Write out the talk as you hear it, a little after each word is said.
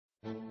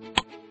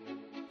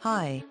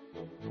Hi.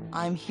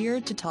 I'm here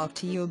to talk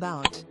to you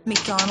about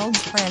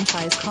McDonald's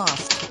franchise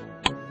cost.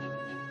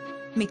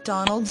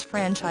 McDonald's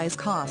franchise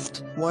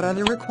cost. What are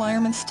the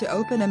requirements to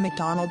open a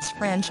McDonald's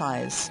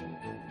franchise?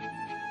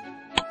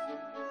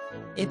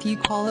 If you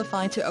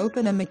qualify to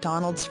open a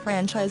McDonald's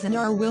franchise and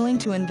are willing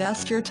to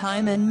invest your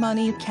time and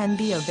money, it can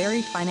be a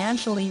very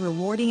financially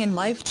rewarding and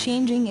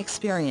life-changing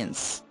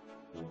experience.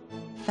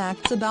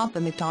 Facts about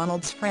the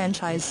McDonald's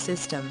franchise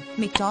system.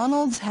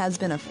 McDonald's has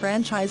been a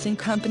franchising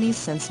company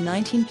since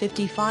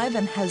 1955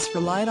 and has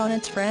relied on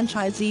its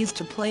franchisees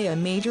to play a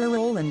major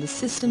role in the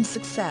system's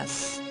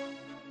success.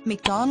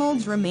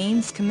 McDonald's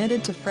remains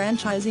committed to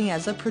franchising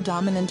as a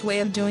predominant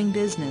way of doing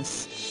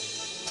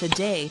business.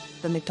 Today,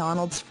 the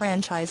McDonald's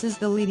franchise is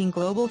the leading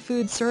global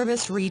food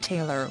service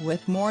retailer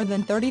with more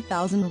than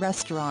 30,000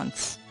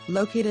 restaurants,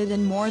 located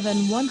in more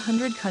than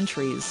 100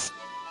 countries.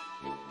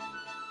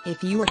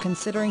 If you are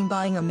considering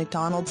buying a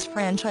McDonald's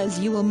franchise,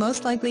 you will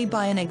most likely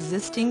buy an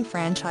existing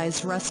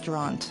franchise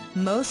restaurant.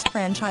 Most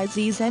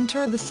franchisees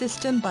enter the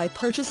system by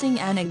purchasing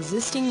an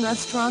existing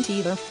restaurant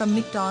either from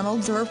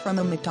McDonald's or from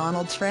a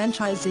McDonald's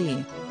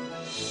franchisee.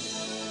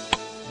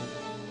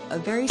 A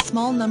very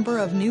small number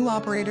of new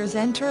operators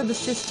enter the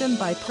system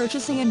by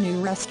purchasing a new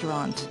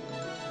restaurant.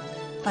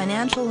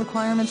 Financial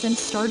requirements and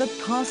startup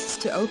costs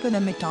to open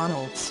a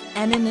McDonald's.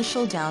 An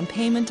initial down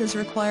payment is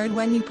required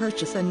when you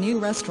purchase a new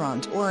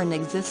restaurant or an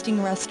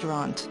existing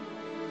restaurant.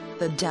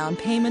 The down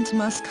payment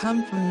must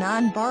come from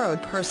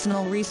non-borrowed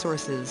personal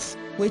resources,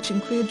 which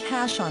include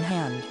cash on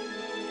hand,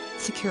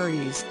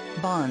 securities,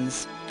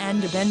 bonds,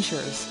 and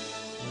debentures,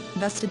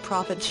 vested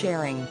profit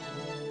sharing,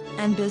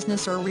 and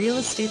business or real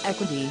estate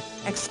equity,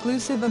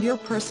 exclusive of your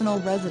personal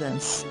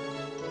residence.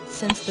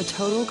 Since the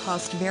total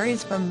cost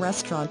varies from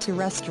restaurant to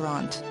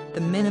restaurant,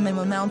 the minimum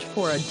amount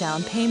for a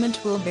down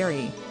payment will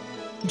vary.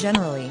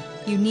 Generally,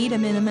 you need a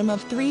minimum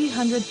of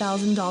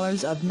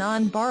 $300,000 of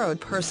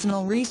non-borrowed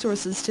personal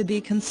resources to be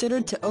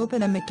considered to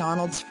open a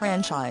McDonald's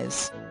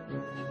franchise.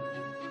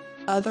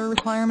 Other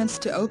requirements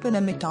to open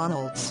a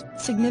McDonald's.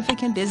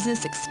 Significant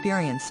business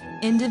experience.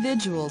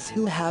 Individuals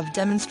who have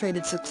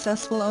demonstrated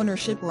successful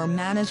ownership or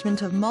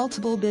management of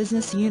multiple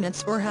business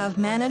units or have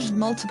managed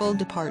multiple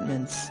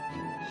departments.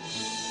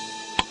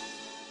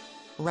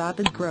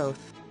 Rapid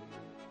growth.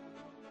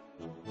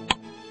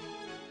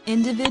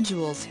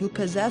 Individuals who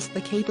possess the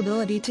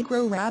capability to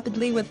grow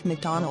rapidly with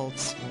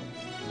McDonald's.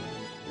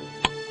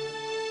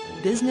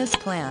 Business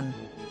plan.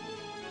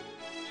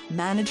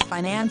 Manage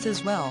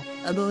finances well.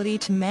 Ability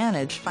to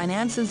manage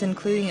finances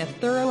including a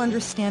thorough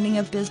understanding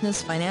of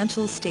business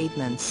financial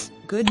statements,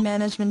 good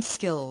management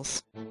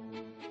skills.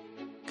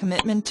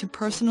 Commitment to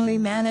personally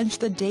manage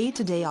the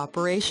day-to-day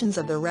operations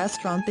of the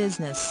restaurant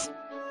business.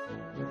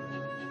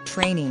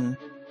 Training.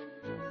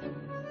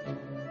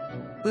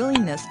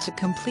 Willingness to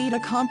complete a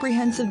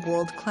comprehensive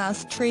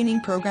world-class training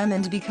program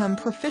and become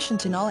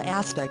proficient in all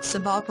aspects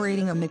of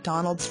operating a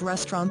McDonald's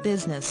restaurant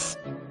business.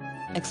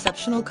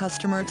 Exceptional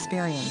customer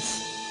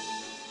experience.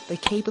 The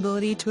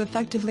capability to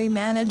effectively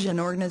manage an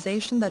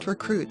organization that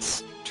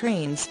recruits,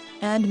 trains,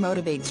 and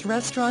motivates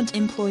restaurant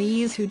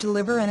employees who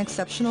deliver an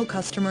exceptional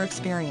customer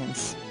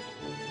experience.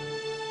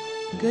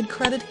 Good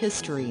credit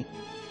history.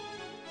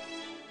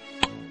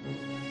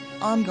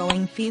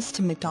 Ongoing fees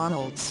to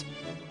McDonald's.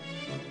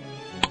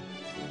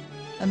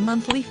 A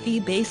monthly fee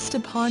based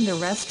upon the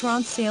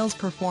restaurant sales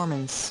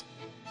performance.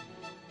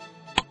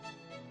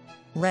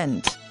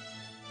 Rent.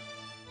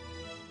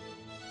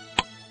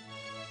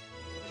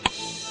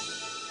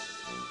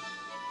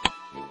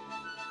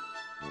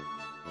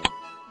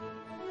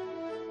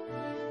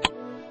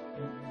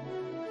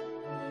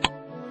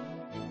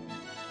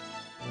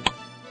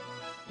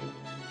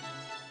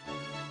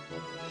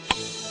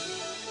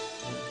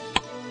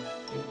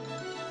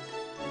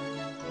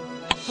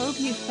 Hope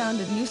you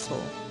found it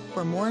useful.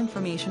 For more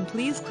information,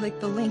 please click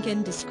the link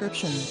in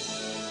description.